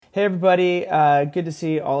Hey everybody, good to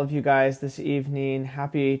see all of you guys this evening.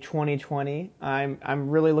 Happy 2020. I'm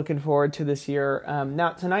really looking forward to this year. Now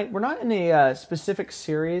tonight we're not in a specific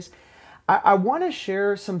series. I want to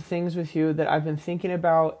share some things with you that I've been thinking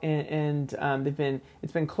about, and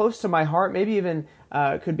it's been close to my heart. Maybe even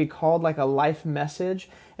could be called like a life message.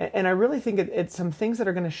 And I really think it's some things that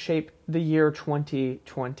are going to shape the year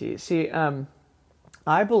 2020. See,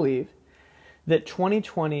 I believe that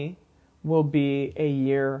 2020 will be a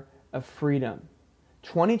year of freedom.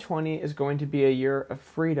 2020 is going to be a year of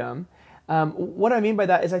freedom. What I mean by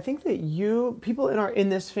that is I think that people in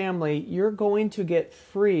this family, you're going to get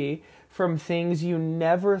free from things you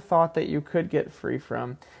never thought that you could get free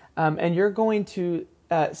from. And you're going to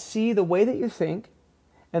see the way that you think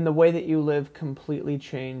and the way that you live completely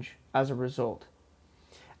change as a result.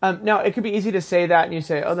 Now, it could be easy to say that and you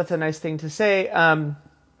say, oh, that's a nice thing to say.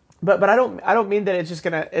 But I don't mean that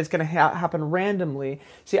it's gonna happen randomly.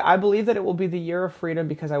 See, I believe that it will be the year of freedom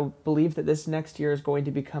because I believe that this next year is going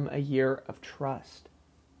to become a year of trust.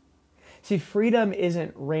 See, freedom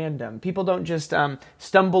isn't random. People don't just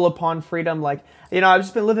stumble upon freedom like, I've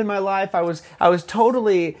just been living my life. I was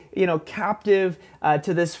totally, captive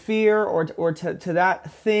to this fear or to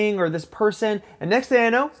that thing or this person, and next thing I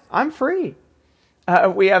know, I'm free.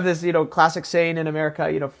 We have this, classic saying in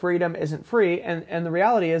America, freedom isn't free, and the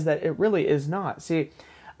reality is that it really is not. See,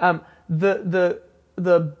 the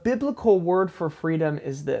biblical word for freedom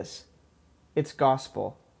is this: it's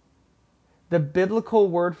gospel. The biblical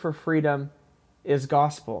word for freedom is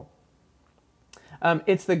gospel.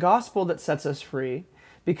 It's the gospel that sets us free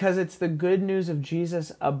because it's the good news of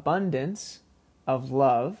Jesus' abundance of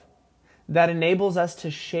love that enables us to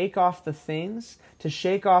shake off the things, to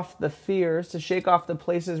shake off the fears, to shake off the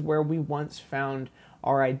places where we once found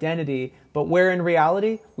our identity, but where in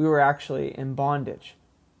reality we were actually in bondage.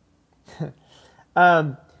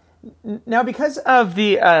 Now, because of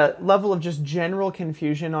the level of just general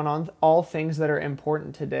confusion on all things that are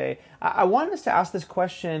important today, I want us to ask this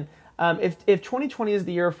question. If 2020 is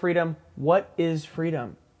the year of freedom, what is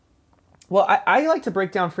freedom? Well, I like to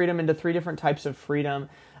break down freedom into three different types of freedom.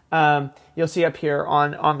 You'll see up here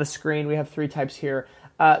on the screen, we have three types here.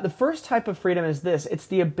 The first type of freedom is this: it's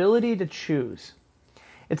the ability to choose.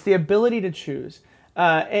 It's the ability to choose.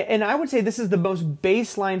 And I would say this is the most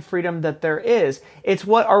baseline freedom that there is. It's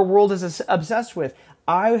what our world is obsessed with.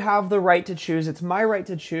 I have the right to choose. It's my right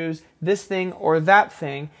to choose this thing or that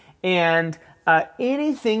thing. And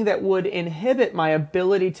anything that would inhibit my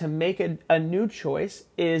ability to make a new choice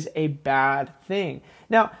is a bad thing.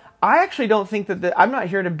 Now, I actually don't think I'm not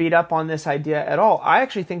here to beat up on this idea at all. I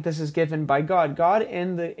actually think this is given by God. God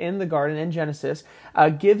in the garden in Genesis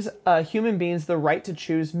gives human beings the right to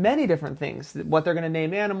choose many different things: what they're going to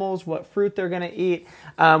name animals, what fruit they're going to eat,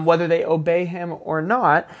 whether they obey Him or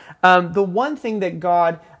not. The one thing that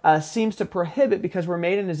God seems to prohibit, because we're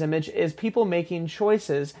made in His image, is people making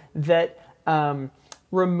choices that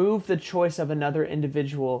remove the choice of another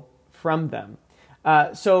individual from them.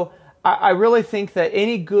 So I really think that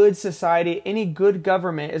any good society, any good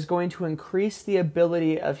government is going to increase the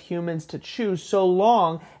ability of humans to choose, so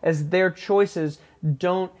long as their choices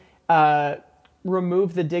don't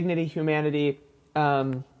remove the dignity, humanity,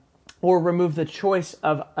 or remove the choice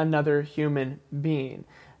of another human being.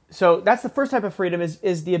 So that's the first type of freedom,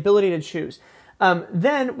 is the ability to choose.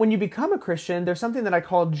 Then when you become a Christian, there's something that I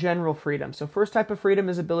call general freedom. So first type of freedom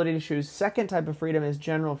is ability to choose. Second type of freedom is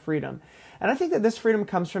general freedom. And I think that this freedom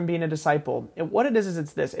comes from being a disciple. And what it is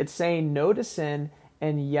it's this: it's saying no to sin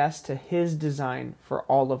and yes to His design for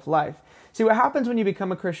all of life. See, what happens when you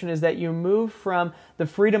become a Christian is that you move from the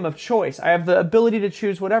freedom of choice. I have the ability to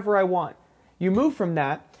choose whatever I want. You move from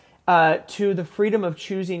that to the freedom of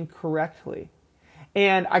choosing correctly.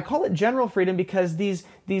 And I call it general freedom because these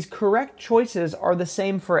correct choices are the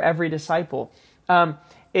same for every disciple.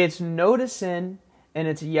 It's no to sin and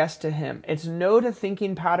it's yes to Him. It's no to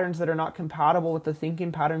thinking patterns that are not compatible with the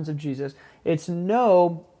thinking patterns of Jesus. It's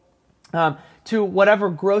no to whatever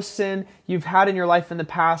gross sin you've had in your life in the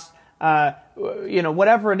past.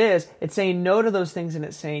 Whatever it is, it's saying no to those things and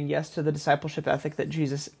it's saying yes to the discipleship ethic that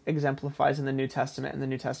Jesus exemplifies in the New Testament, and the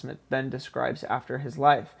New Testament then describes after His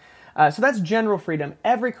life. So that's general freedom.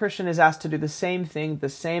 Every Christian is asked to do the same thing, the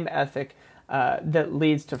same ethic that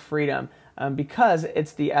leads to freedom, because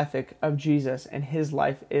it's the ethic of Jesus, and His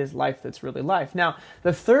life is life that's really life. Now,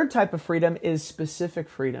 the third type of freedom is specific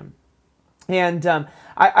freedom. And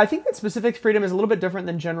I think that specific freedom is a little bit different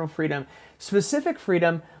than general freedom. Specific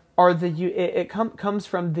freedom comes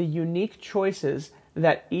from the unique choices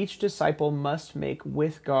that each disciple must make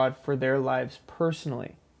with God for their lives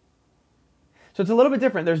personally. So So it's a little bit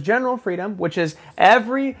different. There's general freedom, which is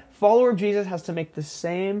every follower of Jesus has to make the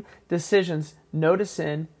same decisions: no to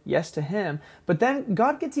sin, yes to him. But then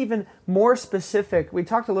God gets even more specific. We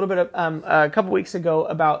talked a little bit a couple weeks ago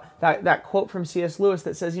about that quote from C.S. Lewis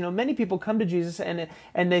that says, many people come to Jesus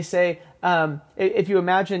and they say, if you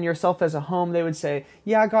imagine yourself as a home, they would say,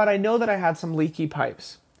 yeah, God, I know that I had some leaky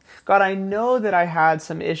pipes. God, I know that I had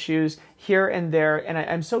some issues here and there, and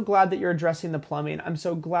I'm so glad that you're addressing the plumbing. I'm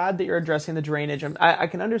so glad that you're addressing the drainage. I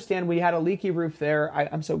can understand we had a leaky roof there.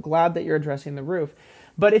 I'm so glad that you're addressing the roof.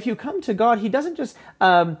 But if you come to God, he doesn't just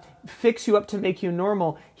fix you up to make you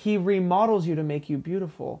normal. He remodels you to make you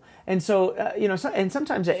beautiful. And so, and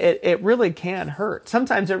sometimes it really can hurt.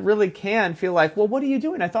 Sometimes it really can feel like, well, what are you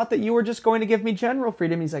doing? I thought that you were just going to give me general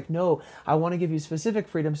freedom. He's like, no, I want to give you specific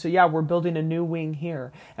freedom. So yeah, we're building a new wing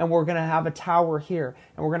here, and we're going to have a tower here,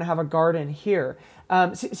 and we're going to have a garden here. How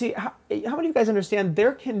many of you guys understand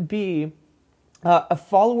there can be a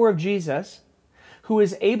follower of Jesus who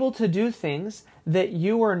is able to do things that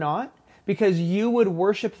you are not, because you would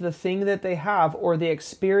worship the thing that they have or the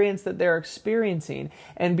experience that they're experiencing.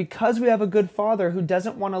 And because we have a good Father who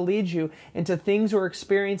doesn't want to lead you into things or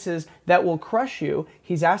experiences that will crush you,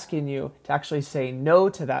 he's asking you to actually say no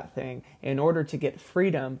to that thing in order to get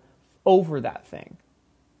freedom over that thing,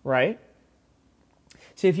 right?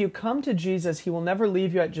 See, if you come to Jesus, he will never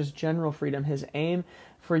leave you at just general freedom. His aim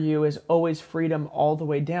for you is always freedom all the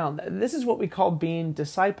way down. This is what we call being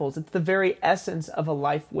disciples. It's the very essence of a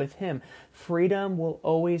life with him. Freedom will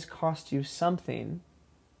always cost you something,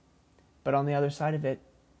 but on the other side of it,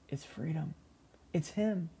 it's freedom. It's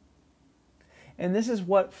him. And this is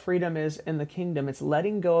what freedom is in the kingdom. It's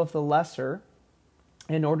letting go of the lesser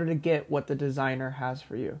in order to get what the designer has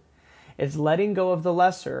for you. It's letting go of the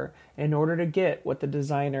lesser in order to get what the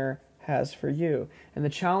designer has for you. And the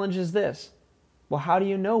challenge is this. Well, how do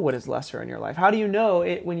you know what is lesser in your life? How do you know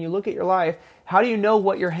it when you look at your life? How do you know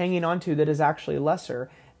what you're hanging on to that is actually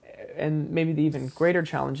lesser? And maybe the even greater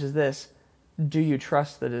challenge is this. Do you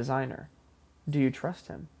trust the designer? Do you trust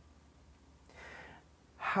him?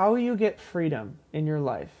 How you get freedom in your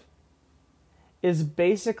life is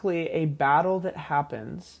basically a battle that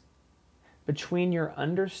happens between your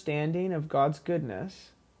understanding of God's goodness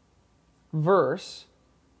versus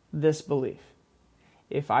this belief.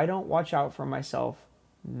 If I don't watch out for myself,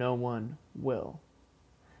 no one will.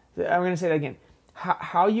 I'm going to say that again.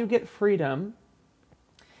 How you get freedom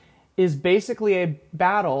is basically a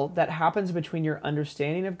battle that happens between your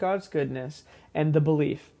understanding of God's goodness and the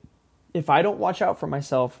belief. If I don't watch out for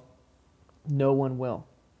myself, no one will.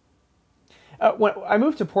 When I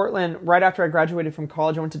moved to Portland right after I graduated from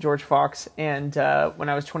college, I went to George Fox, and when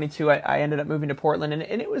I was 22, I ended up moving to Portland,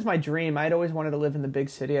 and it was my dream. I'd always wanted to live in the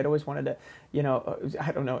big city. I'd always wanted to,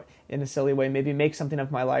 I don't know, in a silly way, maybe make something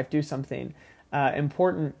of my life, do something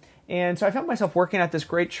important. And so I found myself working at this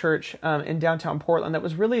great church in downtown Portland that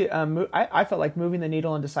was really, I felt like moving the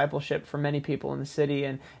needle in discipleship for many people in the city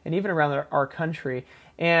and even around our country.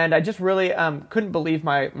 And I just really couldn't believe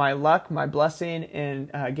my luck, my blessing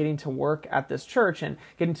in getting to work at this church and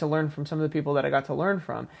getting to learn from some of the people that I got to learn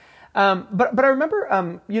from. But I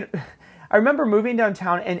remember, I remember moving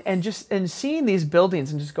downtown and seeing these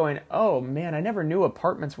buildings and just going, oh man, I never knew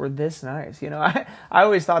apartments were this nice. I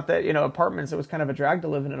always thought that, apartments, it was kind of a drag to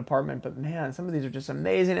live in an apartment, but man, some of these are just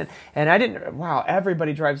amazing. And I didn't, wow,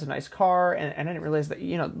 everybody drives a nice car. And I didn't realize that,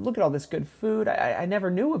 look at all this good food. I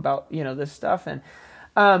never knew about, this stuff. And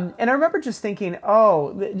I remember just thinking,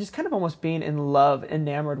 just kind of almost being in love,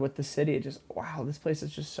 enamored with the city. Just, wow, this place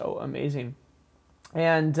is just so amazing.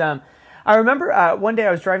 And I remember one day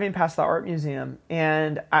I was driving past the art museum,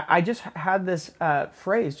 and I just had this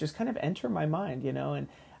phrase just kind of enter my mind, and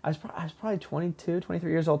I was probably 22,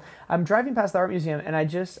 23 years old. I'm driving past the art museum, and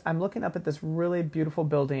I'm looking up at this really beautiful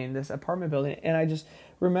building, this apartment building, and I just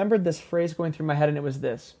remembered this phrase going through my head, and it was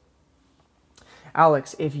this: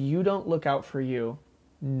 Alex, if you don't look out for you,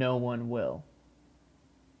 no one will.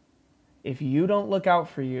 If you don't look out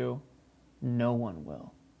for you, no one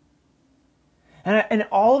will. And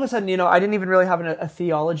all of a sudden, I didn't even really have a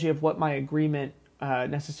theology of what my agreement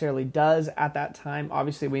necessarily does at that time.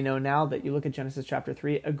 Obviously, we know now that you look at Genesis chapter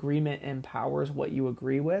 3, agreement empowers what you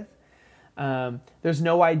agree with. There's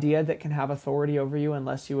no idea that can have authority over you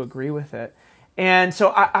unless you agree with it. And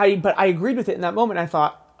so but I agreed with it in that moment. I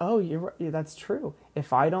thought, oh, you're right. That's true.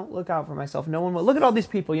 If I don't look out for myself, no one will. Look at all these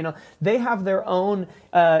people, they have their own,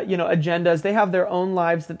 agendas. They have their own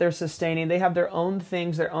lives that they're sustaining. They have their own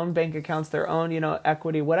things, their own bank accounts, their own,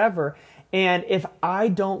 equity, whatever. And if I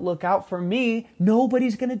don't look out for me,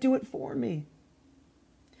 nobody's going to do it for me.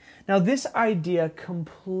 Now, this idea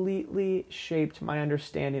completely shaped my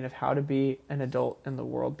understanding of how to be an adult in the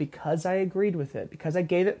world. Because I agreed with it, because I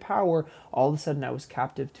gave it power, all of a sudden I was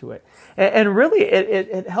captive to it. And really,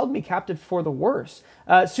 it held me captive for the worse.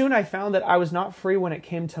 Soon I found that I was not free when it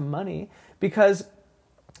came to money, because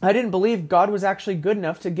I didn't believe God was actually good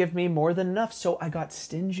enough to give me more than enough, so I got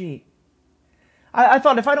stingy. I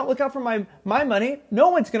thought if I don't look out for my money,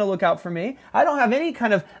 no one's going to look out for me. I don't have any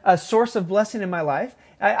kind of a source of blessing in my life.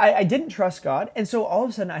 I didn't trust God, and so all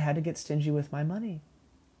of a sudden I had to get stingy with my money.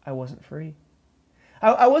 I wasn't free.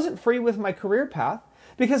 I wasn't free with my career path,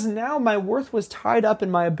 because now my worth was tied up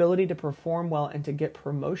in my ability to perform well and to get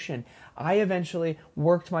promotion. I eventually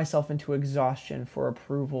worked myself into exhaustion for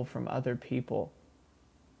approval from other people.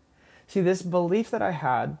 See, this belief that I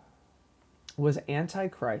had was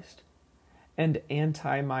anti-Christ and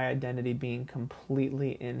anti my identity being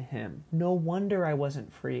completely in Him. No wonder I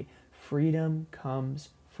wasn't free. Freedom comes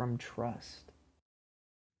from trust.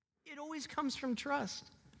 It always comes from trust.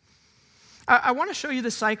 I want to show you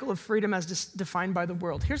the cycle of freedom as defined by the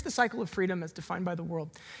world. Here's the cycle of freedom as defined by the world.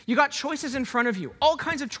 You got choices in front of you, all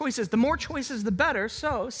kinds of choices. The more choices, the better.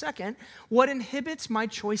 So, second, what inhibits my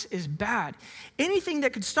choice is bad. Anything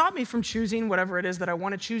that could stop me from choosing whatever it is that I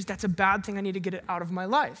want to choose, that's a bad thing. I need to get it out of my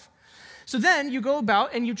life. So then you go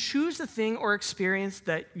about and you choose the thing or experience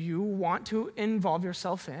that you want to involve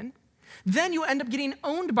yourself in. Then you end up getting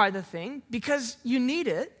owned by the thing because you need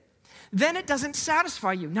it. Then it doesn't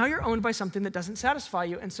satisfy you. Now you're owned by something that doesn't satisfy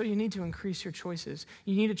you, and so you need to increase your choices.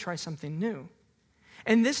 You need to try something new.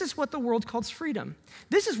 And this is what the world calls freedom.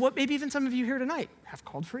 This is what maybe even some of you here tonight have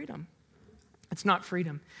called freedom. It's not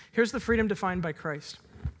freedom. Here's the freedom defined by Christ.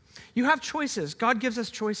 You have choices. God gives us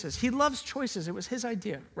choices. He loves choices. It was His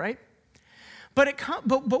idea, right?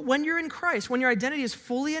 But when you're in Christ, when your identity is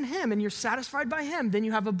fully in Him and you're satisfied by Him, then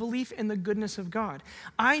you have a belief in the goodness of God.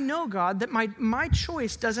 I know, God, that my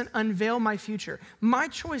choice doesn't unveil my future. My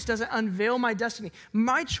choice doesn't unveil my destiny.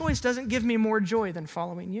 My choice doesn't give me more joy than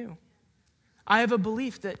following You. I have a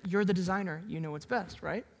belief that You're the designer. You know what's best,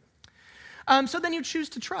 right? So then you choose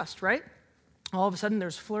to trust, right? All of a sudden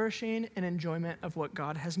there's flourishing and enjoyment of what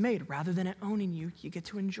God has made. Rather than it owning you, you get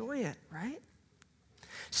to enjoy it, right?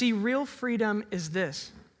 See, real freedom is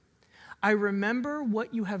this. I remember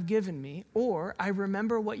what You have given me, or I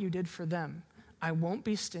remember what You did for them. I won't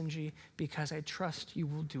be stingy because I trust You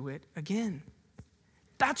will do it again.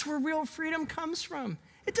 That's where real freedom comes from.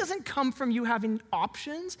 It doesn't come from you having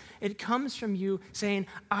options. It comes from you saying,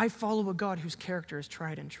 I follow a God whose character is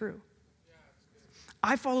tried and true.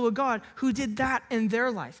 I follow a God who did that in their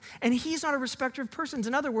life. And He's not a respecter of persons.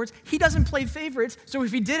 In other words, He doesn't play favorites. So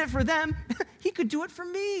if He did it for them, He could do it for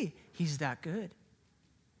me. He's that good.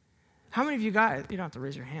 How many of you guys, you don't have to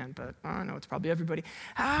raise your hand, but I know it's probably everybody.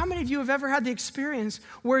 How many of you have ever had the experience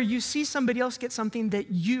where you see somebody else get something that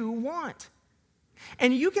you want?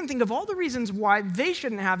 And you can think of all the reasons why they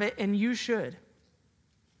shouldn't have it and you should. Do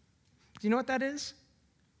you know what that is?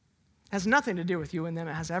 It has nothing to do with you and them.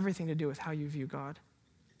 It has everything to do with how you view God.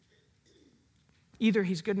 Either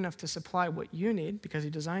He's good enough to supply what you need because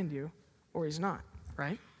He designed you, or He's not,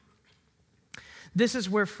 right? This is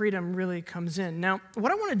where freedom really comes in. Now,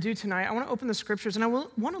 what I want to do tonight, I want to open the scriptures, and I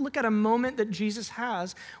want to look at a moment that Jesus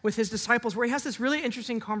has with His disciples where He has this really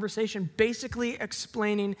interesting conversation basically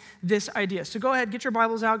explaining this idea. So go ahead, get your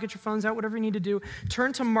Bibles out, get your phones out, whatever you need to do.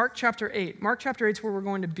 Turn to Mark chapter 8. Mark chapter 8 is where we're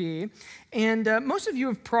going to be. And most of you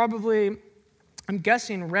have probably, I'm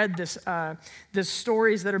guessing, read the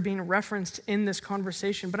stories that are being referenced in this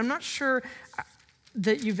conversation, but I'm not sure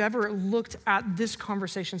that you've ever looked at this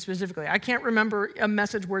conversation specifically. I can't remember a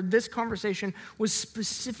message where this conversation was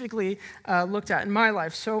specifically looked at in my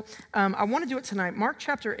life. So I want to do it tonight. Mark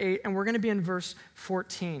chapter 8, and we're going to be in verse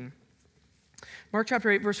 14. Mark chapter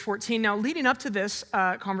 8, verse 14. Now, leading up to this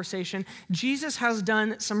conversation, Jesus has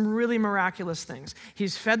done some really miraculous things.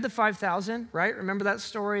 He's fed the 5,000, right? Remember that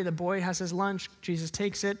story? The boy has his lunch. Jesus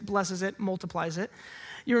takes it, blesses it, multiplies it.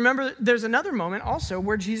 You remember there's another moment also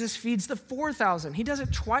where Jesus feeds the 4,000. He does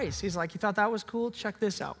it twice. He's like, you thought that was cool? Check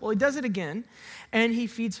this out. Well, He does it again, and He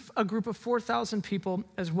feeds a group of 4,000 people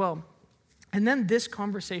as well. And then this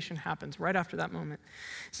conversation happens right after that moment.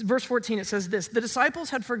 Verse 14, it says this: the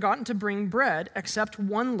disciples had forgotten to bring bread except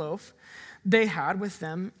one loaf they had with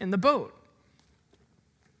them in the boat.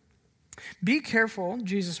 Be careful,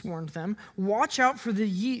 Jesus warned them. Watch out for the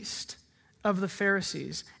yeast of the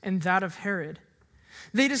Pharisees and that of Herod.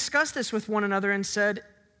 They discussed this with one another and said,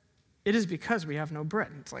 it is because we have no bread.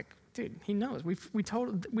 And it's like, dude, He knows.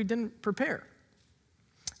 We didn't prepare.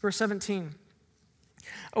 Verse 17.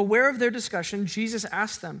 Aware of their discussion, Jesus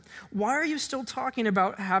asked them, "Why are you still talking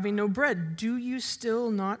about having no bread? Do you still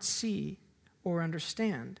not see or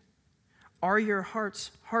understand? Are your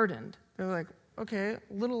hearts hardened?" They're like, "Okay,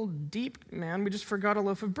 a little deep, man. We just forgot a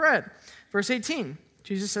loaf of bread." Verse 18,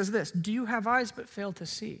 Jesus says this, "Do you have eyes but fail to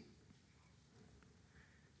see?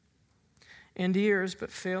 And ears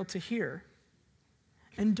but fail to hear?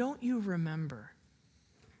 And don't you remember?"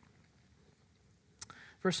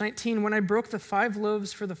 Verse 19, "When I broke the 5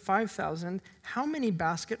 loaves for the 5,000, how many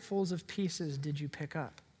basketfuls of pieces did you pick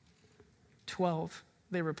up?" 12,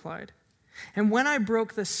 they replied. "And when I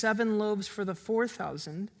broke the 7 loaves for the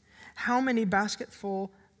 4,000, how many basketfuls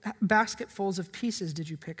of pieces did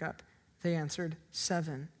you pick up?" They answered,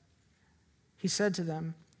 7. He said to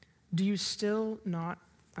them, "Do you still not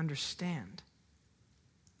understand?"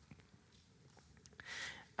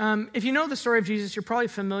 If you know the story of Jesus, you're probably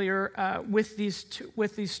familiar with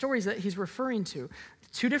these stories that he's referring to.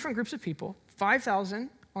 2 different groups of people, 5,000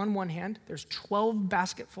 on one hand. There's 12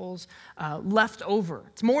 basketfuls left over.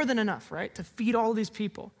 It's more than enough, right, to feed all of these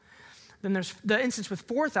people. Then there's the instance with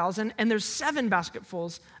 4,000, and there's 7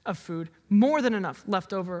 basketfuls of food, more than enough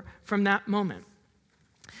left over from that moment.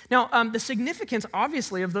 Now, the significance,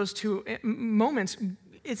 obviously, of those 2 moments,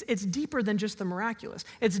 it's deeper than just the miraculous.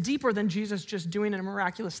 It's deeper than Jesus just doing a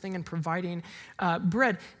miraculous thing and providing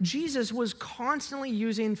bread. Jesus was constantly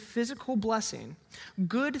using physical blessing,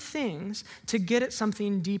 good things, to get at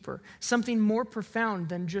something deeper, something more profound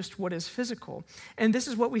than just what is physical. And this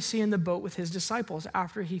is what we see in the boat with his disciples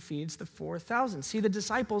after he feeds the 4,000. See, the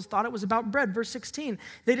disciples thought it was about bread. Verse 16,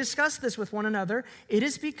 they discussed this with one another. "It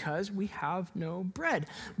is because we have no bread."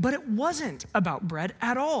 But it wasn't about bread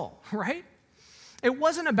at all, right? It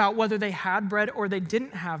wasn't about whether they had bread or they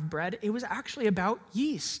didn't have bread. It was actually about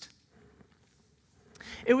yeast.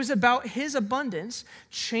 It was about his abundance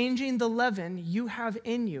changing the leaven you have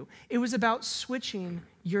in you. It was about switching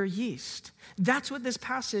your yeast. That's what this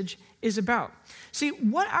passage is about. See,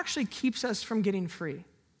 what actually keeps us from getting free?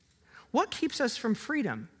 What keeps us from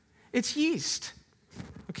freedom? It's yeast.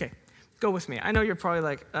 Okay, go with me. I know you're probably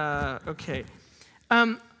like, okay.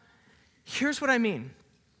 Here's what I mean.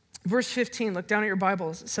 Verse 15, look down at your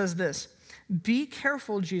Bibles. It says this, "Be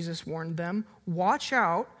careful," Jesus warned them, "watch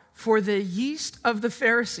out for the yeast of the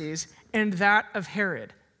Pharisees and that of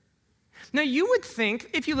Herod." Now, you would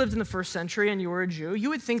think, if you lived in the first century and you were a Jew, you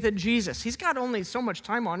would think that Jesus, he's got only so much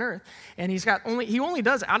time on earth, and he only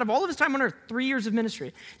does, out of all of his time on earth, 3 years of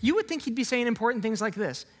ministry. You would think he'd be saying important things like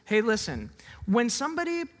this. Hey, listen, when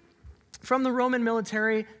somebody from the Roman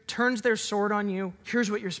military turns their sword on you,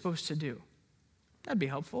 here's what you're supposed to do. That'd be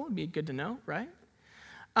helpful. It'd be good to know, right?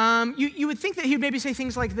 You would think that he would maybe say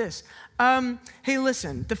things like this. Hey,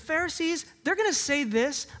 listen, the Pharisees, they're going to say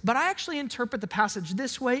this, but I actually interpret the passage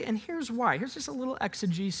this way, and here's why. Here's just a little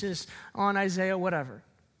exegesis on Isaiah, whatever,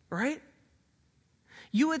 right?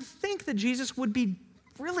 You would think that Jesus would be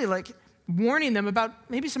really like warning them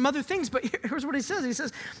about maybe some other things, but here's what he says. He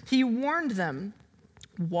says, he warned them,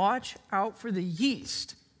 "Watch out for the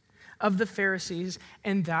yeast of the Pharisees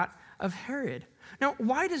and that of Herod." Now,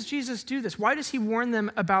 why does Jesus do this? Why does he warn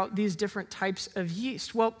them about these different types of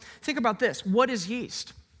yeast? Well, think about this. What is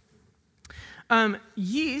yeast?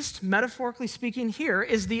 Yeast, metaphorically speaking here,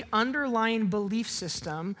 is the underlying belief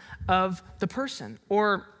system of the person.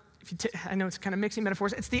 Or, I know it's kind of mixing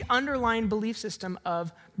metaphors, it's the underlying belief system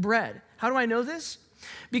of bread. How do I know this?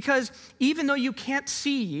 Because even though you can't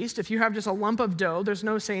see yeast, if you have just a lump of dough, there's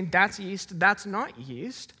no saying that's yeast, that's not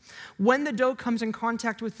yeast. When the dough comes in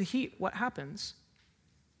contact with the heat, what happens?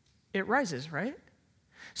 It rises, right?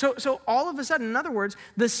 So all of a sudden, in other words,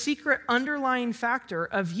 the secret underlying factor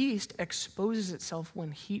of yeast exposes itself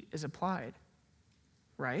when heat is applied,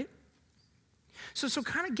 right? So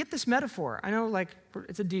kind of get this metaphor. I know, like,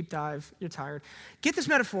 it's a deep dive. You're tired. Get this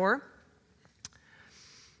metaphor.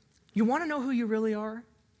 You want to know who you really are?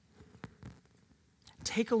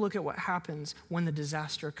 Take a look at what happens when the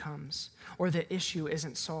disaster comes or the issue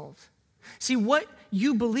isn't solved. See, what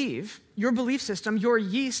you believe, your belief system, your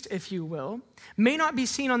yeast, if you will, may not be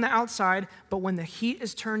seen on the outside, but when the heat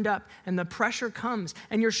is turned up and the pressure comes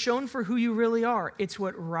and you're shown for who you really are, it's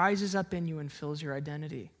what rises up in you and fills your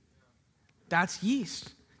identity. That's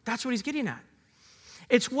yeast. That's what he's getting at.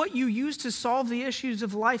 It's what you use to solve the issues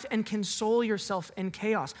of life and console yourself in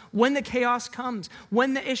chaos. When the chaos comes,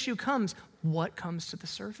 when the issue comes, what comes to the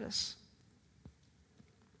surface?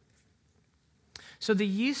 So the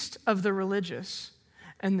yeast of the religious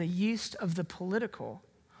and the yeast of the political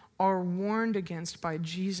are warned against by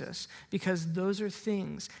Jesus because those are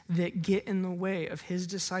things that get in the way of his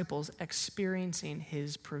disciples experiencing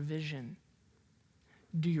his provision.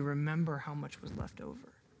 Do you remember how much was left over?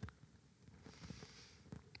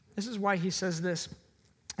 This is why he says this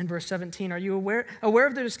in verse 17. Are you aware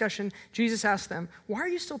of the discussion? Jesus asked them, why are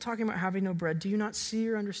you still talking about having no bread? Do you not see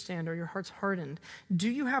or understand? Are your hearts hardened? Do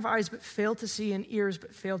you have eyes but fail to see and ears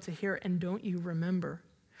but fail to hear? And don't you remember?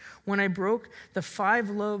 When I broke the 5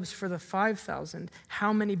 loaves for the 5,000,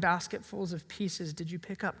 how many basketfuls of pieces did you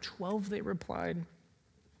pick up? 12, they replied.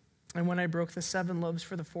 And when I broke the 7 loaves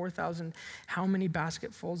for the 4,000, how many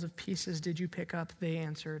basketfuls of pieces did you pick up? They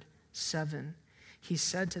answered, 7. He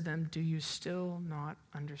said to them, do you still not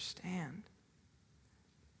understand?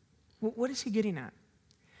 What is he getting at?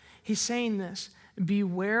 He's saying this: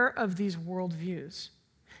 beware of these worldviews.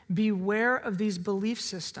 Beware of these belief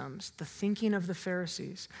systems, the thinking of the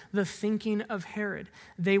Pharisees, the thinking of Herod.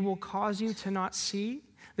 They will cause you to not see.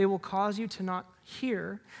 They will cause you to not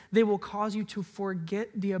hear. They will cause you to forget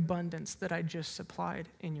the abundance that I just supplied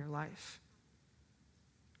in your life.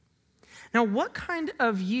 Now, what kind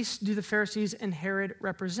of yeast do the Pharisees and Herod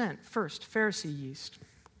represent? First, Pharisee yeast.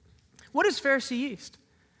 What is Pharisee yeast?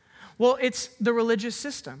 Well, it's the religious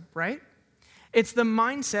system, right? It's the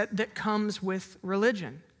mindset that comes with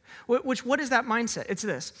religion. What is that mindset? It's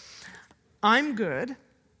this: I'm good.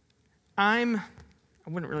 I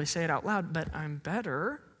wouldn't really say it out loud, but I'm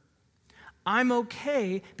better. I'm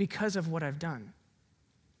okay because of what I've done.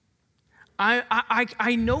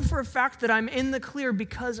 I know for a fact that I'm in the clear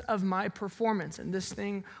because of my performance in this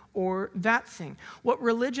thing or that thing. What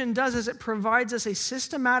religion does is it provides us a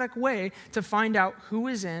systematic way to find out who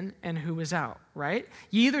is in and who is out, right?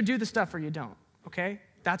 You either do the stuff or you don't, okay?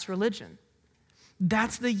 That's religion.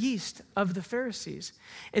 That's the yeast of the Pharisees.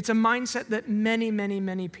 It's a mindset that many, many,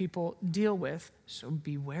 many people deal with, so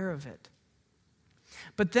beware of it.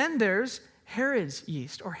 But then there's Herod's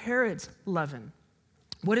yeast or Herod's leaven.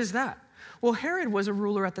 What is that? Well, Herod was a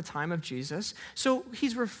ruler at the time of Jesus, so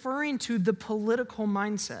he's referring to the political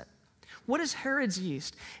mindset. What is Herod's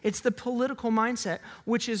yeast? It's the political mindset,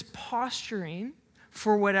 which is posturing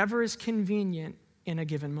for whatever is convenient in a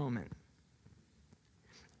given moment.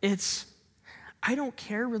 It's, I don't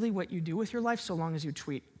care really what you do with your life so long as you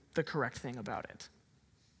tweet the correct thing about it.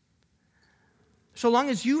 So long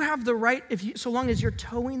as you have the right, so long as you're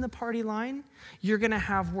towing the party line, you're going to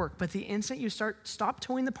have work. But the instant you stop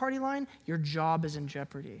towing the party line, your job is in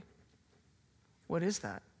jeopardy. What is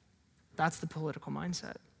that? That's the political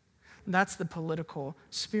mindset. That's the political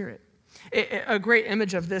spirit. A great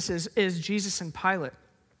image of this is Jesus and Pilate.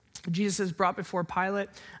 Jesus is brought before Pilate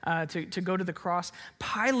to go to the cross.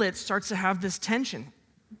 Pilate starts to have this tension.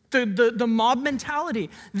 The mob mentality,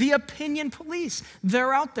 the opinion police,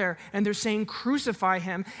 they're out there and they're saying, crucify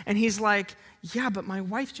him. And he's like, yeah, but my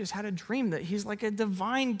wife just had a dream that he's like a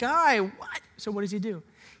divine guy. What? So what does he do?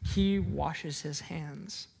 He washes his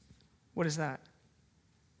hands. What is that?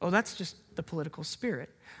 Oh, that's just the political spirit.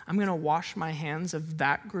 I'm going to wash my hands of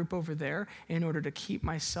that group over there in order to keep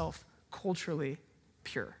myself culturally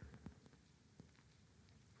pure.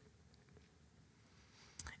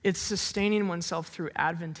 It's sustaining oneself through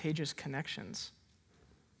advantageous connections.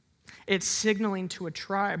 It's signaling to a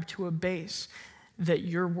tribe, to a base, that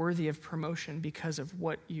you're worthy of promotion because of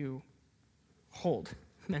what you hold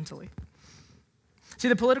mentally. See,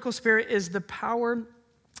 the political spirit is the power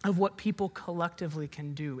of what people collectively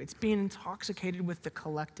can do. It's being intoxicated with the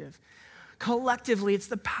collective. Collectively, it's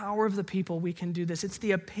the power of the people we can do this. It's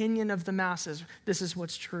the opinion of the masses. This is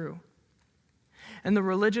what's true. And the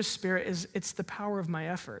religious spirit it's the power of my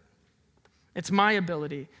effort. It's my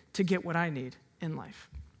ability to get what I need in life.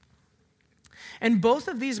 And both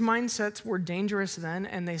of these mindsets were dangerous then,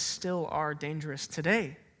 and they still are dangerous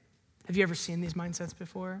today. Have you ever seen these mindsets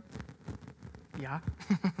before? Yeah.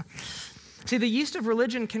 See, the yeast of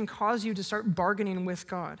religion can cause you to start bargaining with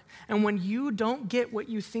God. And when you don't get what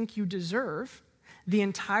you think you deserve, the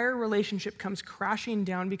entire relationship comes crashing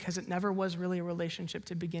down because it never was really a relationship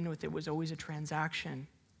to begin with. It was always a transaction.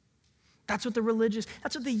 That's what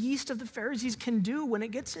the yeast of the Pharisees can do when it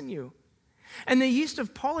gets in you. And the yeast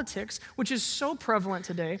of politics, which is so prevalent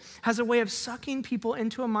today, has a way of sucking people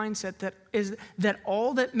into a mindset that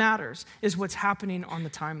all that matters is what's happening on the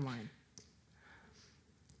timeline.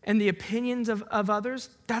 And the opinions of others,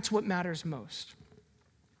 that's what matters most.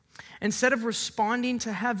 Instead of responding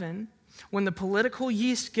to heaven, when the political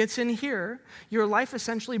yeast gets in here, your life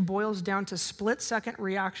essentially boils down to split-second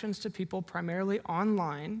reactions to people, primarily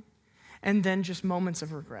online, and then just moments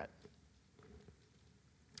of regret.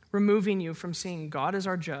 Removing you from seeing God as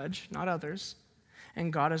our judge, not others,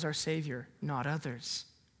 and God as our Savior, not others.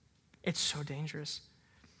 It's so dangerous.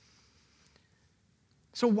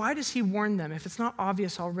 So why does he warn them if it's not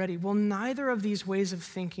obvious already? Well, neither of these ways of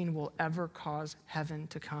thinking will ever cause heaven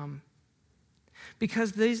to come.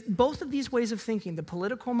 Because both of these ways of thinking, the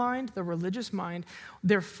political mind, the religious mind,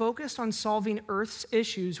 they're focused on solving Earth's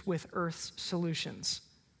issues with Earth's solutions.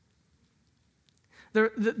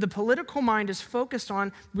 The political mind is focused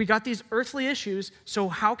on, we got these earthly issues, so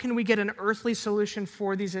how can we get an earthly solution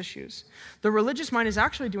for these issues? The religious mind is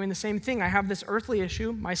actually doing the same thing. I have this earthly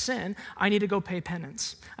issue, my sin. I need to go pay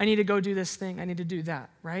penance. I need to go do this thing. I need to do that,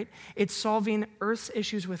 right? It's solving Earth's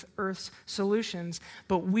issues with Earth's solutions,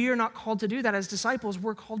 but we are not called to do that as disciples.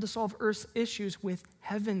 We're called to solve Earth's issues with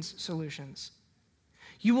heaven's solutions.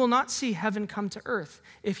 You will not see heaven come to earth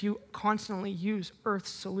if you constantly use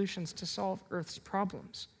Earth's solutions to solve Earth's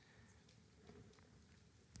problems.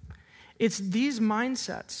 It's these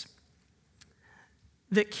mindsets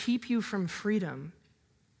that keep you from freedom,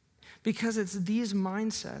 because it's these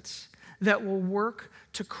mindsets that will work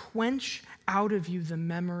to quench out of you the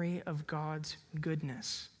memory of God's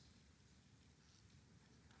goodness.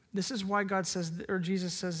 This is why God says, or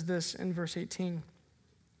Jesus says this in verse 18.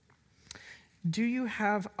 Do you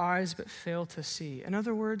have eyes but fail to see? In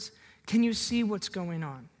other words, can you see what's going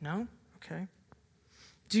on? No? Okay.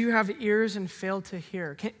 Do you have ears and fail to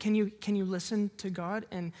hear? Can you listen to God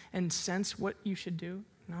and sense what you should do?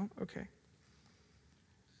 No? Okay.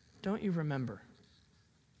 Don't you remember?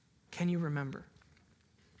 Can you remember?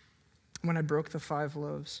 When I broke the 5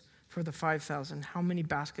 loaves for the 5,000, how many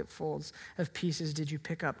basketfuls of pieces did you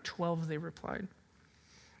pick up? 12, they replied.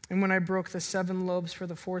 And when I broke the 7 loaves for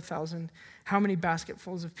the 4,000, how many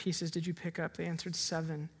basketfuls of pieces did you pick up? They answered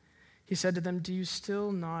 7. He said to them, do you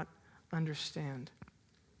still not understand?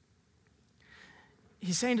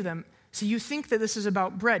 He's saying to them, see, you think that this is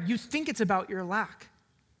about bread. You think it's about your lack.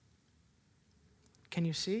 Can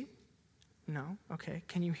you see? No. Okay.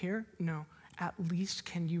 Can you hear? No. At least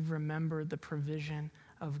can you remember the provision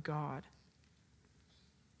of God?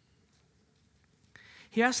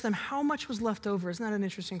 He asked them, how much was left over? Isn't that an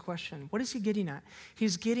interesting question? What is he getting at?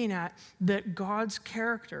 He's getting at that God's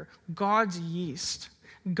character, God's yeast,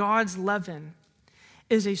 God's leaven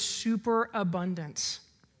is a superabundance.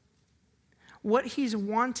 What he's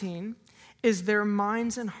wanting is their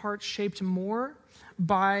minds and hearts shaped more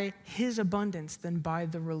by his abundance than by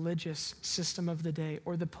the religious system of the day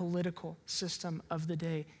or the political system of the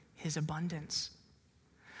day, his abundance.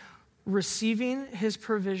 Receiving his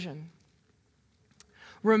provision,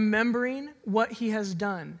 remembering what he has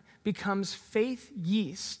done becomes faith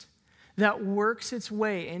yeast that works its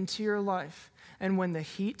way into your life. And when the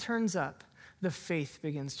heat turns up, the faith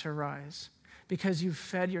begins to rise because you've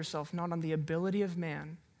fed yourself not on the ability of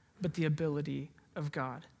man, but the ability of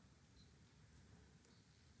God.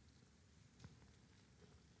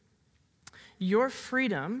 Your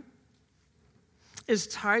freedom is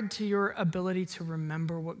tied to your ability to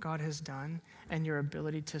remember what God has done and your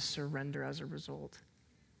ability to surrender as a result.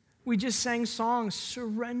 We just sang songs,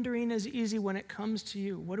 surrendering is easy when it comes to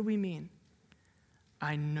you. What do we mean?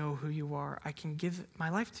 I know who you are. I can give my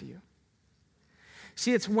life to you.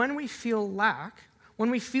 See, it's when we feel lack,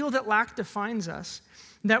 when we feel that lack defines us,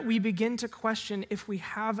 that we begin to question if we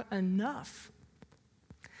have enough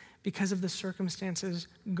because of the circumstances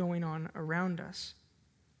going on around us.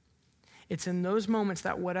 It's in those moments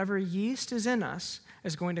that whatever yeast is in us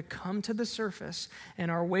is going to come to the surface, and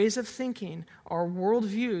our ways of thinking, our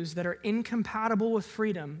worldviews that are incompatible with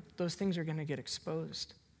freedom, those things are going to get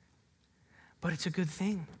exposed. But it's a good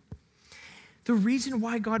thing. The reason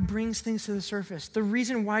why God brings things to the surface, the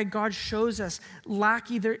reason why God shows us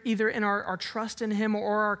lack either in our trust in him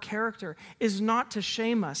or our character is not to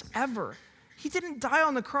shame us, ever. He didn't die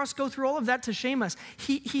on the cross, go through all of that to shame us.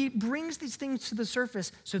 He brings these things to the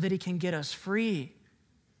surface so that he can get us free.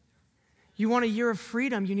 You want a year of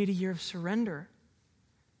freedom, you need a year of surrender.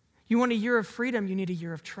 You want a year of freedom, you need a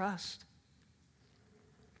year of trust.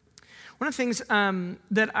 One of the things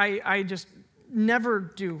that I just never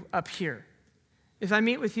do up here, if I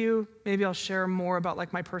meet with you, maybe I'll share more about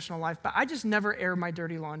like my personal life, but I just never air my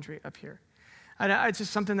dirty laundry up here. It's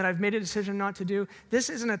just something that I've made a decision not to do. This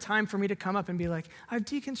isn't a time for me to come up and be like, I've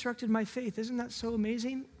deconstructed my faith. Isn't that so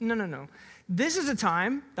amazing? No. This is a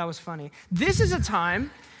time, that was funny. This is a time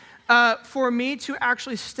for me to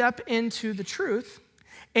actually step into the truth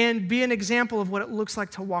and be an example of what it looks like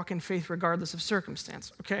to walk in faith regardless of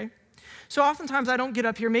circumstance, okay? So oftentimes I don't get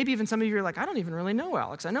up here, maybe even some of you are like, I don't even really know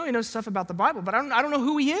Alex. I know he knows stuff about the Bible, but I don't know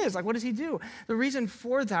who he is. Like, what does he do? The reason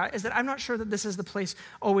for that is that I'm not sure that this is the place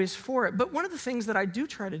always for it. But one of the things that I do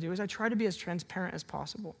try to do is I try to be as transparent as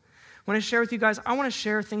possible. When I share with you guys, I want to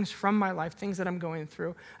share things from my life, things that I'm going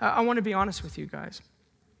through. I want to be honest with you guys.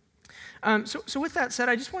 So with that said,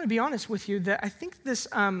 I just want to be honest with you that I think this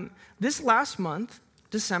last month,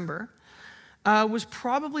 December, was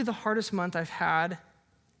probably the hardest month I've had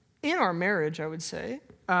in our marriage, I would say,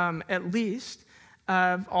 at least,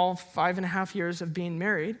 all 5.5 years of being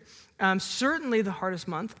married. Certainly the hardest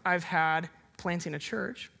month I've had planting a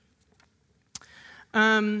church.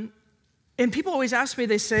 And people always ask me,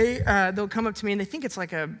 they say, they'll come up to me and they think it's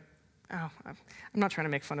like I'm not trying to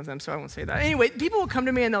make fun of them, so I won't say that. Anyway, people will come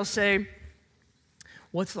to me and they'll say,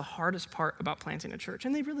 what's the hardest part about planting a church?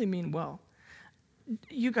 And they really mean well.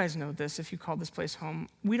 You guys know this if you call this place home.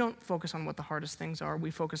 We don't focus on what the hardest things are.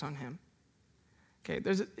 We focus on him. Okay,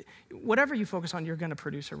 whatever you focus on, you're going to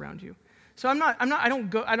produce around you. So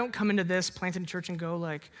I don't come into this planting a church and go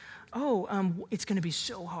like, it's going to be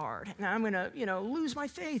so hard, and I'm going to, lose my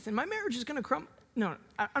faith, and my marriage is going to crumble. No,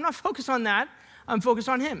 I'm not focused on that. I'm focused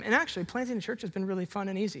on him. And actually, planting a church has been really fun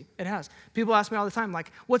and easy. It has. People ask me all the time,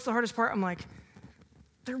 like, what's the hardest part? I'm like,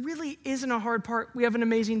 there really isn't a hard part. We have an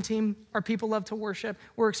amazing team. Our people love to worship.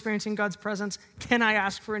 We're experiencing God's presence. Can I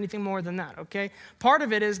ask for anything more than that, okay? Part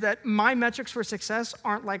of it is that my metrics for success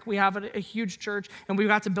aren't like we have a huge church and we've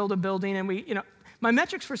got to build a building and my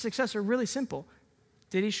metrics for success are really simple.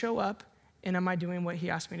 Did he show up and am I doing what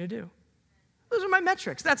he asked me to do? Those are my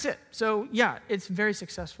metrics. That's it. So yeah, it's very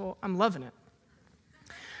successful. I'm loving it.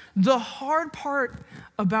 The hard part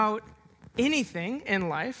about anything in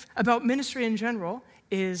life, about ministry in general,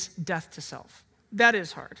 is death to self. That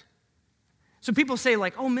is hard. So people say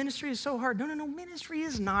like, ministry is so hard. No, ministry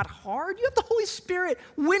is not hard. You have the Holy Spirit,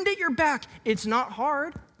 wind at your back. It's not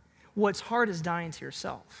hard. What's hard is dying to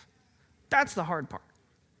yourself. That's the hard part.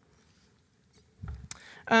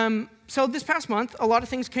 So this past month, a lot of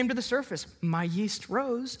things came to the surface. My yeast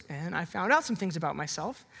rose, and I found out some things about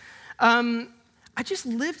myself. I just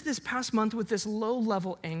lived this past month with this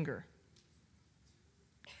low-level anger.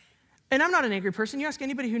 And I'm not an angry person. You ask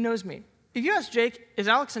anybody who knows me. If you ask Jake, is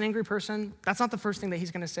Alex an angry person? That's not the first thing that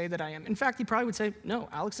he's going to say that I am. In fact, he probably would say, no,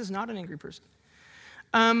 Alex is not an angry person.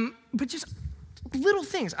 But just little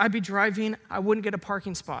things. I'd be driving, I wouldn't get a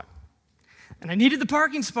parking spot. And I needed the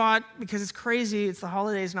parking spot because it's crazy, it's the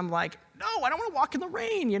holidays, and I'm like, no, I don't want to walk in the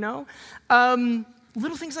rain,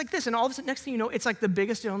 Little things like this, and all of a sudden, next thing you know, it's like the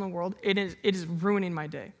biggest deal in the world. It is ruining my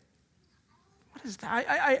day. What is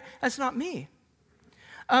that? That's not me.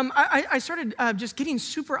 I started just getting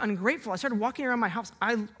super ungrateful. I started walking around my house.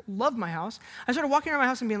 I love my house. I started walking around my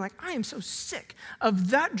house and being like, I am so sick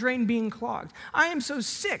of that drain being clogged. I am so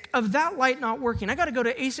sick of that light not working. I got to go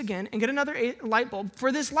to Ace again and get another light bulb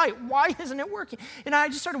for this light. Why isn't it working? And I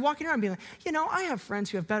just started walking around and being like, I have friends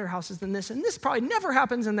who have better houses than this, and this probably never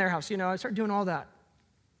happens in their house. I started doing all that.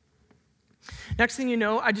 Next thing you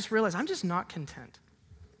know, I just realized I'm just not content.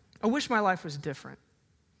 I wish my life was different.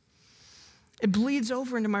 It bleeds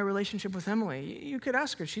over into my relationship with Emily. You could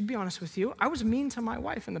ask her. She'd be honest with you. I was mean to my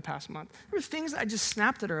wife in the past month. There were things that I just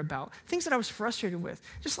snapped at her about, things that I was frustrated with.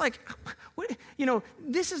 Just like,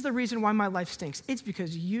 this is the reason why my life stinks. It's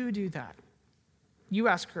because you do that. You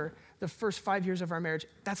ask her the first 5 years of our marriage,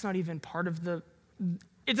 that's not even part of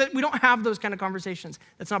we don't have those kind of conversations.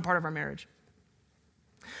 That's not part of our marriage.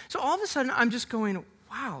 So all of a sudden, I'm just going,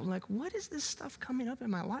 wow, what is this stuff coming up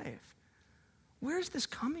in my life? Where is this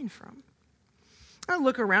coming from? I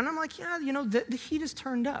look around, I'm like, the heat is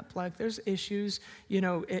turned up. Like, there's issues,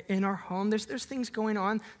 in our home. There's things going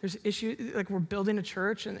on. There's issues, like we're building a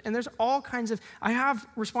church, and there's all kinds of, I have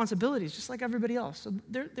responsibilities, just like everybody else. So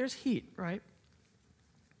there's heat, right?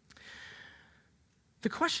 The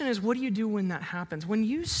question is, what do you do when that happens? When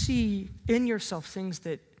you see in yourself things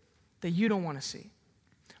that you don't want to see.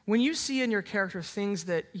 When you see in your character things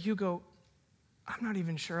that you go, I'm not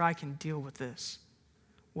even sure I can deal with this.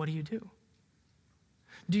 What do you do?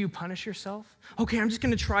 Do you punish yourself? Okay, I'm just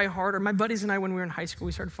going to try harder. My buddies and I, when we were in high school,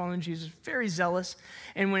 we started following Jesus, very zealous.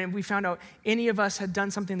 And when we found out any of us had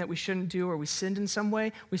done something that we shouldn't do or we sinned in some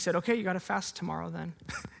way, we said, okay, you got to fast tomorrow then.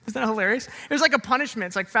 Isn't that hilarious? It was like a punishment.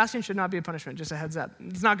 It's like fasting should not be a punishment, just a heads up.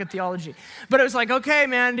 It's not good theology. But it was like, okay,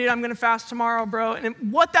 man, dude, I'm going to fast tomorrow, bro. And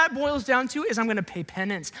what that boils down to is I'm going to pay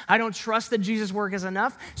penance. I don't trust that Jesus' work is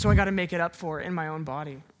enough, so I got to make it up for it in my own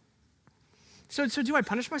body. So do I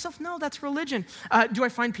punish myself? No, that's religion. Do I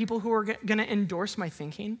find people who are going to endorse my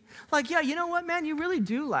thinking? Like, yeah, you know what, man, you really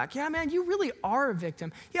do lack. Yeah, man, you really are a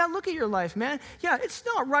victim. Yeah, look at your life, man. Yeah, it's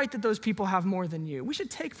not right that those people have more than you. We should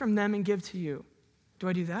take from them and give to you. Do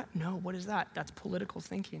I do that? No, what is that? That's political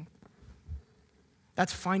thinking.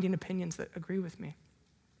 That's finding opinions that agree with me.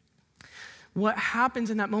 What happens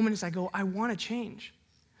in that moment is I go, I want to change.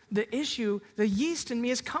 The issue, the yeast in me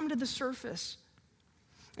has come to the surface.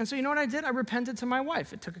 And so you know what I did? I repented to my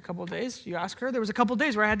wife. It took a couple of days. You ask her. There was a couple of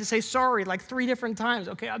days where I had to say sorry like 3 different times.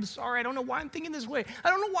 Okay, I'm sorry. I don't know why I'm thinking this way. I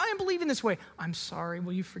don't know why I'm believing this way. I'm sorry.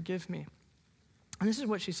 Will you forgive me? And this is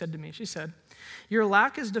what she said to me. She said, your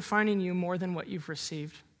lack is defining you more than what you've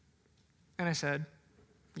received. And I said,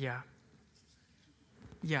 yeah,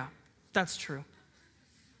 that's true.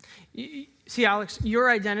 See, Alex, your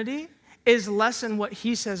identity is less in what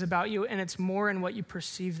he says about you, and it's more in what you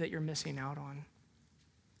perceive that you're missing out on.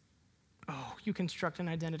 Oh, you construct an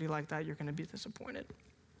identity like that, you're going to be disappointed.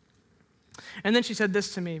 And then she said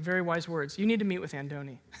this to me, very wise words. You need to meet with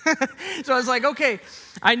Andoni. So I was like, okay,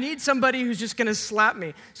 I need somebody who's just going to slap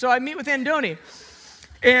me. So I meet with Andoni.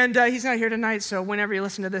 And he's not here tonight, so whenever you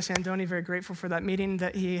listen to this, Andoni, very grateful for that meeting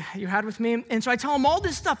that you had with me. And so I tell him all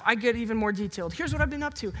this stuff. I get even more detailed. Here's what I've been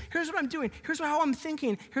up to. Here's what I'm doing. Here's how I'm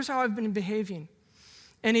thinking. Here's how I've been behaving.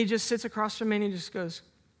 And he just sits across from me and he just goes,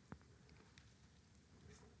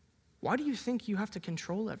 why do you think you have to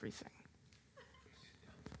control everything?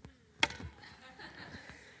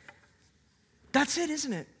 That's it,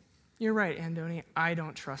 isn't it? You're right, Andoni. I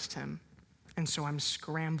don't trust him. And so I'm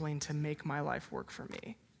scrambling to make my life work for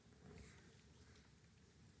me.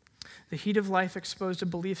 The heat of life exposed a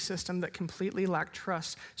belief system that completely lacked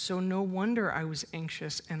trust, so no wonder I was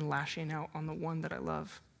anxious and lashing out on the one that I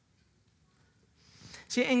love.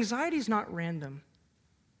 See, anxiety is not random.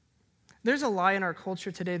 There's a lie in our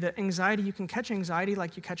culture today that anxiety, you can catch anxiety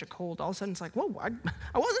like you catch a cold. All of a sudden it's like, whoa, I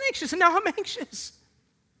wasn't anxious and now I'm anxious.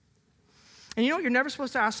 And you know what? You're never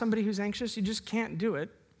supposed to ask somebody who's anxious. You just can't do it.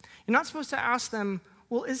 You're not supposed to ask them,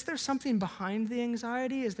 well, is there something behind the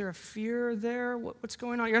anxiety? Is there a fear there? What's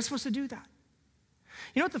going on? You're not supposed to do that.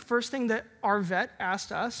 You know what the first thing that our vet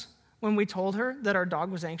asked us when we told her that our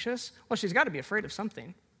dog was anxious? Well, she's got to be afraid of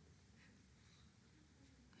something.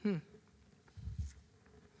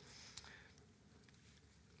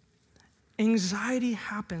 Anxiety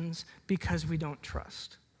happens because we don't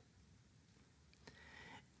trust.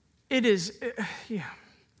 It is,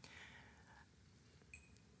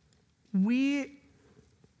 We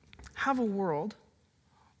have a world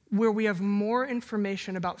where we have more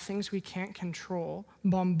information about things we can't control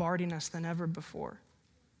bombarding us than ever before.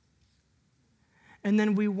 And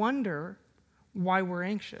then we wonder why we're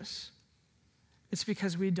anxious. It's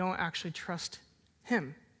because we don't actually trust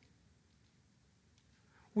him.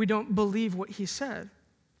 We don't believe what he said.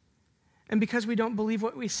 And because we don't believe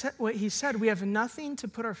what he said, we have nothing to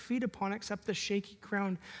put our feet upon except the shaky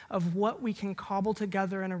ground of what we can cobble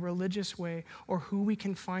together in a religious way or who we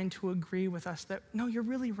can find to agree with us that, no, you're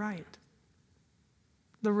really right.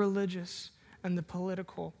 The religious and the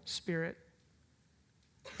political spirit,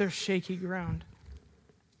 they're shaky ground.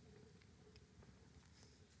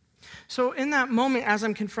 So in that moment, as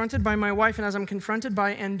I'm confronted by my wife and as I'm confronted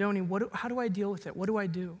by Andoni, how do I deal with it? What do I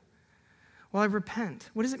do? Well, I repent.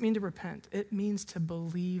 What does it mean to repent? It means to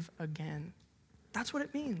believe again. That's what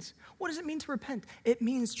it means. What does it mean to repent? It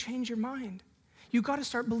means change your mind. You got to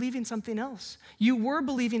start believing something else. You were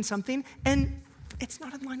believing something, and it's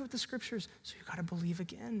not in line with the scriptures, so you got to believe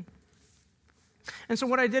again. And so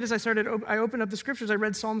what I did is I opened up the scriptures. I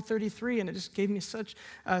read Psalm 33, and it just gave me such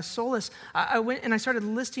solace. I went and I started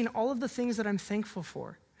listing all of the things that I'm thankful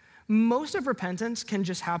for. Most of repentance can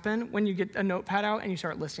just happen when you get a notepad out and you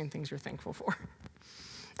start listing things you're thankful for.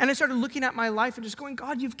 And I started looking at my life and just going,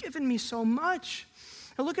 God, you've given me so much.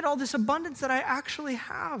 And look at all this abundance that I actually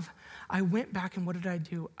have. I went back and what did I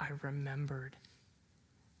do? I remembered.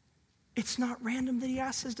 It's not random that he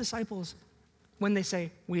asks his disciples when they say,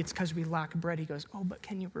 it's because we lack bread. He goes, oh, but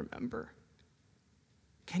can you remember?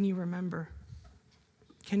 Can you remember?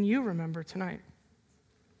 Can you remember tonight?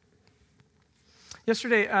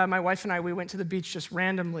 Yesterday, my wife and I, we went to the beach just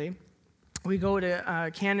randomly. We go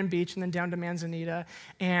to Cannon Beach and then down to Manzanita,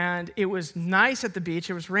 and it was nice at the beach.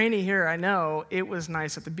 It was rainy here, I know. It was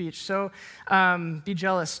nice at the beach, so be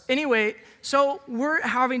jealous. Anyway, so we're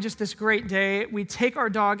having just this great day. We take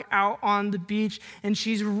our dog out on the beach, and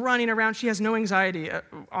she's running around. She has no anxiety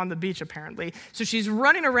on the beach, apparently. So she's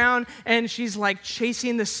running around, and she's like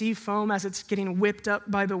chasing the sea foam as it's getting whipped up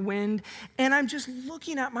by the wind, and I'm just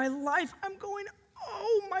looking at my life. I'm going,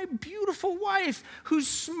 oh, my beautiful wife, who's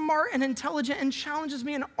smart and intelligent and challenges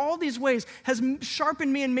me in all these ways, has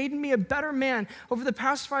sharpened me and made me a better man over the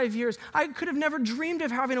past 5 years. I could have never dreamed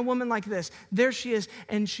of having a woman like this. There she is,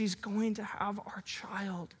 and she's going to have our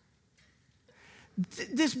child.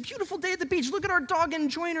 This beautiful day at the beach, look at our dog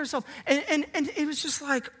enjoying herself. And it was just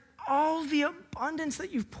like all the abundance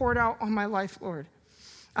that you've poured out on my life, Lord.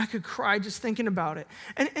 I could cry just thinking about it.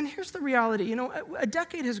 And here's the reality. You know, a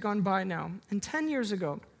decade has gone by now. And 10 years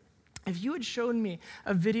ago, if you had shown me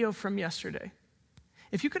a video from yesterday,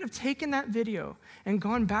 if you could have taken that video and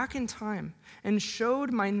gone back in time and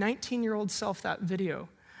showed my 19-year-old self that video,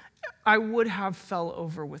 I would have fell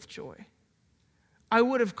over with joy. I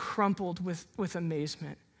would have crumpled with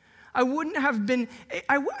amazement. I wouldn't have been,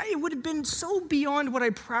 it would have been so beyond what I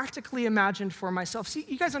practically imagined for myself. See,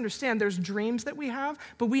 you guys understand there's dreams that we have,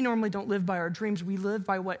 but we normally don't live by our dreams. We live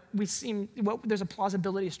by what there's a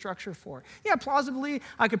plausibility structure for. Yeah, plausibly,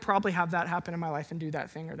 I could probably have that happen in my life and do that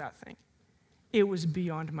thing or that thing. It was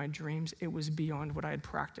beyond my dreams. It was beyond what I had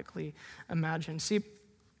practically imagined. See,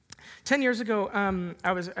 10 years ago,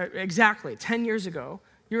 10 years ago,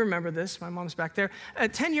 you remember this, my mom's back there.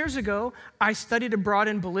 10 years ago, I studied abroad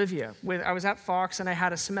in Bolivia. I was at Fox, and I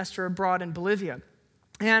had a semester abroad in Bolivia.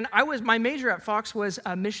 And my major at Fox was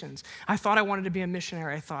missions. I thought I wanted to be a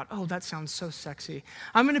missionary. I thought, oh, that sounds so sexy.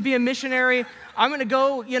 I'm going to be a missionary. I'm going to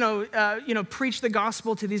go, preach the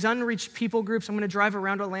gospel to these unreached people groups. I'm going to drive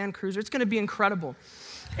around a Land Cruiser. It's going to be incredible.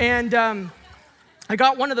 And I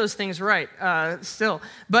got one of those things right still.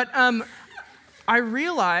 But I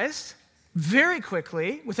realized very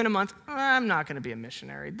quickly, within a month, I'm not going to be a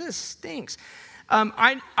missionary. This stinks.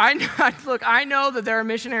 I know that there are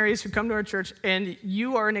missionaries who come to our church, and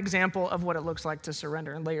you are an example of what it looks like to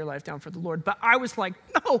surrender and lay your life down for the Lord. But I was like,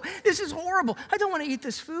 no, this is horrible. I don't want to eat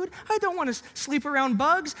this food. I don't want to sleep around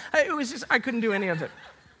bugs. I couldn't do any of it.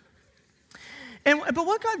 But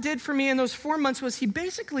what God did for me in those 4 months was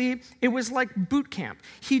it was like boot camp.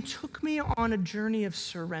 He took me on a journey of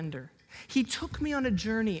surrender. He took me on a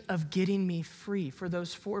journey of getting me free for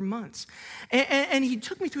those 4 months. And he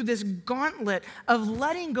took me through this gauntlet of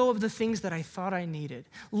letting go of the things that I thought I needed,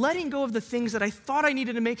 letting go of the things that I thought I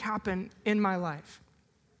needed to make happen in my life.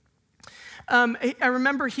 I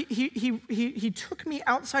remember he took me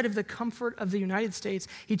outside of the comfort of the United States.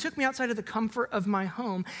 He took me outside of the comfort of my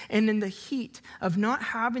home. And in the heat of not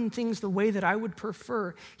having things the way that I would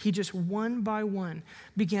prefer, he just one by one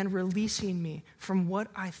began releasing me from what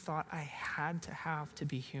I thought I had to have to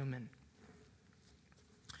be human.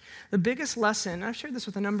 The biggest lesson, I've shared this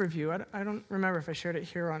with a number of you, I don't remember if I shared it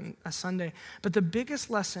here on a Sunday, but the biggest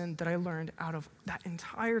lesson that I learned out of that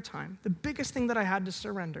entire time, the biggest thing that I had to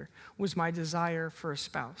surrender was my desire for a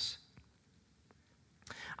spouse.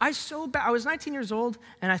 I was 19 years old,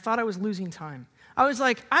 and I thought I was losing time. I was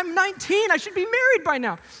like, I'm 19, I should be married by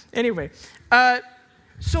now. Anyway,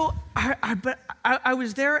 so I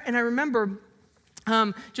was there, and I remember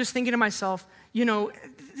just thinking to myself,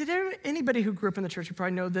 anybody who grew up in the church, you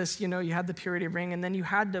probably know this, you had the purity ring, and then you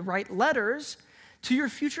had to write letters to your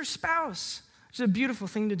future spouse, which is a beautiful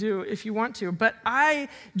thing to do if you want to. But I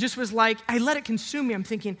just was like, I let it consume me. I'm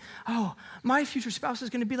thinking, oh, my future spouse is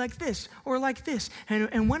going to be like this or like this.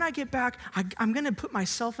 And when I get back, I'm going to put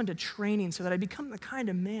myself into training so that I become the kind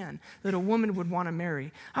of man that a woman would want to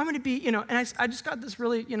marry. I'm going to be, and I just got this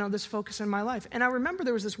really, this focus in my life. And I remember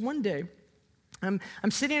there was this one day, I'm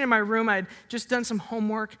sitting in my room. I'd just done some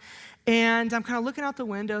homework, and I'm kind of looking out the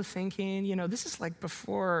window thinking, this is like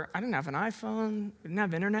before I didn't have an iPhone, we didn't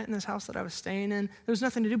have internet in this house that I was staying in. There was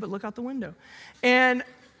nothing to do but look out the window. And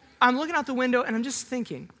I'm looking out the window, and I'm just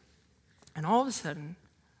thinking, and all of a sudden,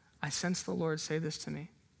 I sense the Lord say this to me.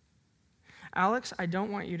 Alex, I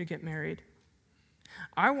don't want you to get married.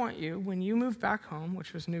 I want you, when you move back home,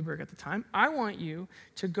 which was Newburgh at the time, I want you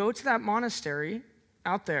to go to that monastery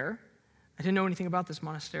out there. I didn't know anything about this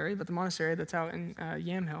monastery, but the monastery that's out in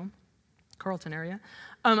Yamhill, Carlton area.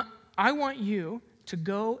 I want you to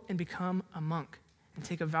go and become a monk and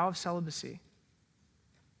take a vow of celibacy.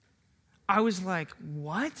 I was like,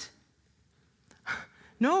 what?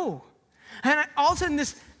 No. And all of a sudden,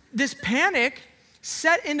 this panic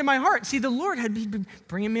set into my heart. See, the Lord had been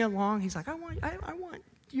bringing me along. He's like, I want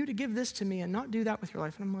you to give this to me and not do that with your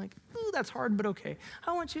life. And I'm like, ooh, that's hard, but okay.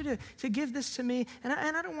 I want you to give this to me, and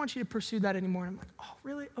I don't want you to pursue that anymore. And I'm like, oh,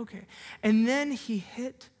 really? Okay. And then he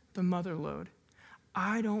hit the mother lode.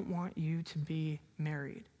 I don't want you to be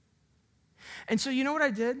married. And so you know what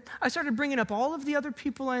I did? I started bringing up all of the other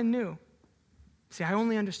people I knew. See, I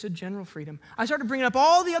only understood general freedom. I started bringing up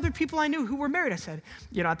all the other people I knew who were married. I said,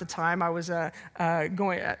 at the time I was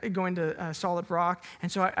going to Solid Rock,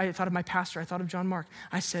 and so I thought of my pastor. I thought of John Mark.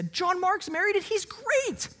 I said, John Mark's married, and he's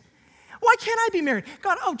great. Why can't I be married?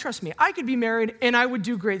 God, trust me, I could be married, and I would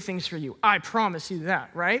do great things for you. I promise you that,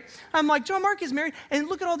 right? I'm like, John Mark is married, and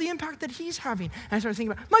look at all the impact that he's having. And I started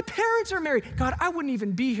thinking about, my parents are married. God, I wouldn't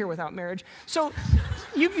even be here without marriage. So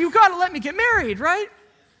you got to let me get married, right?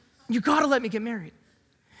 You got to let me get married.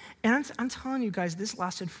 And I'm telling you guys, this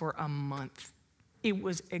lasted for a month. It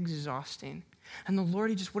was exhausting. And the Lord,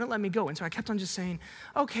 he just wouldn't let me go. And so I kept on just saying,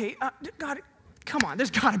 okay, God, Come on, there's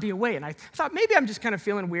got to be a way. And I thought, maybe I'm just kind of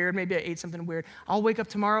feeling weird. Maybe I ate something weird. I'll wake up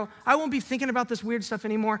tomorrow. I won't be thinking about this weird stuff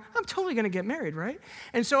anymore. I'm totally going to get married, right?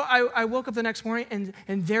 And so I woke up the next morning,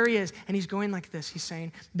 and there he is. And he's going like this. He's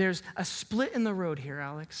saying, there's a split in the road here,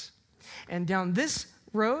 Alex. And down this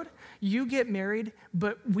road, you get married,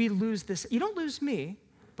 but we lose this. You don't lose me,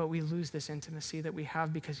 but we lose this intimacy that we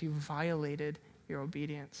have because you violated your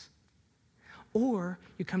obedience. Or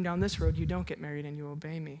you come down this road, you don't get married, and you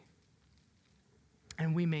obey me.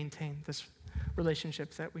 And we maintain this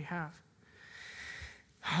relationship that we have.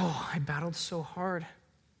 Oh, I battled so hard.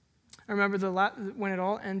 I remember when it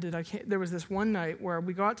all ended, there was this one night where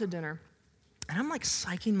we go out to dinner, and I'm like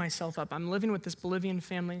psyching myself up. I'm living with this Bolivian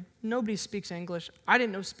family. Nobody speaks English. I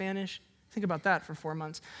didn't know Spanish. Think about that for 4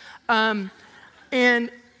 months. And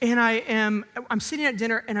I'm sitting at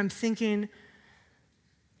dinner, and I'm thinking,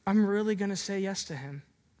 I'm really going to say yes to him.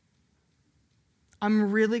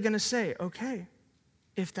 I'm really going to say, okay.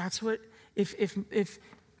 If that's what,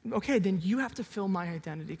 okay, then you have to fill my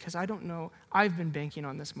identity because I don't know. I've been banking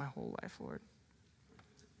on this my whole life, Lord.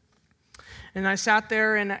 And I sat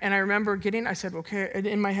there and I remember I said, okay,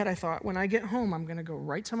 in my head I thought, when I get home, I'm going to go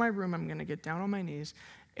right to my room. I'm going to get down on my knees.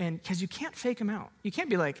 And because you can't fake him out. You can't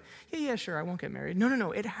be like, yeah, sure, I won't get married.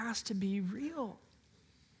 No. It has to be real.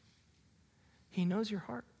 He knows your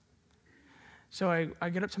heart. So I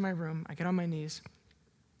get up to my room. I get on my knees.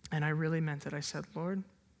 And I really meant it. I said, Lord,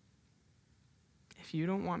 if you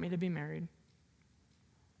don't want me to be married,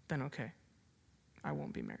 then okay, I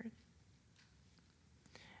won't be married.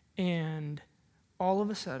 And all of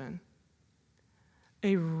a sudden,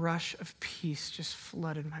 a rush of peace just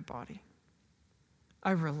flooded my body.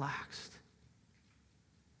 I relaxed.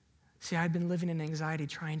 See, I'd been living in anxiety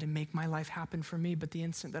trying to make my life happen for me, but the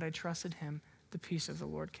instant that I trusted him, the peace of the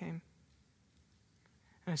Lord came.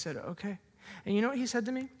 And I said, okay. And you know what he said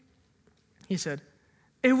to me? He said,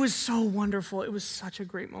 it was so wonderful. It was such a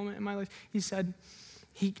great moment in my life. He said,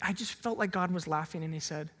 I just felt like God was laughing, and he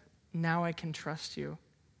said, now I can trust you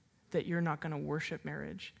that you're not going to worship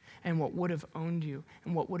marriage, and what would have owned you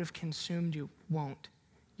and what would have consumed you won't.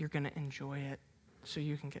 You're going to enjoy it so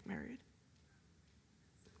you can get married.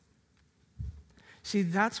 See,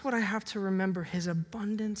 that's what I have to remember, his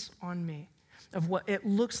abundance on me, of what it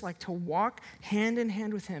looks like to walk hand in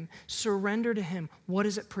hand with him, surrender to him. What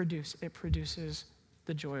does it produce? It produces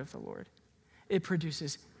the joy of the Lord. It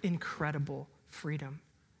produces incredible freedom.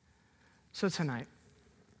 So tonight,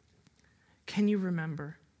 can you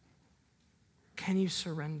remember? Can you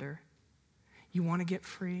surrender? You want to get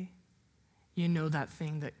free? You know that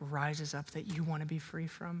thing that rises up that you want to be free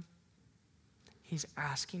from? He's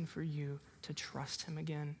asking for you to trust him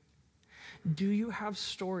again. Do you have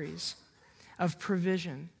stories of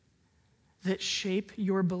provision that shape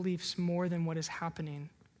your beliefs more than what is happening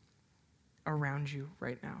around you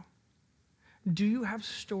right now? Do you have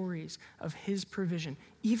stories of his provision?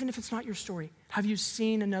 Even if it's not your story, have you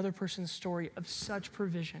seen another person's story of such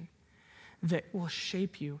provision that will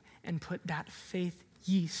shape you and put that faith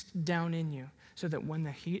yeast down in you so that when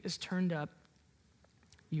the heat is turned up,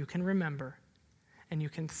 you can remember and you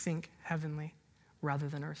can think heavenly rather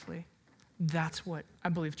than earthly? That's what I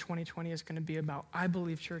believe 2020 is going to be about. I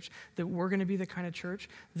believe, church, that we're going to be the kind of church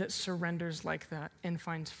that surrenders like that and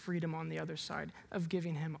finds freedom on the other side of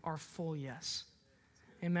giving him our full yes.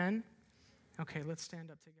 Amen? Okay, let's stand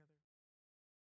up together.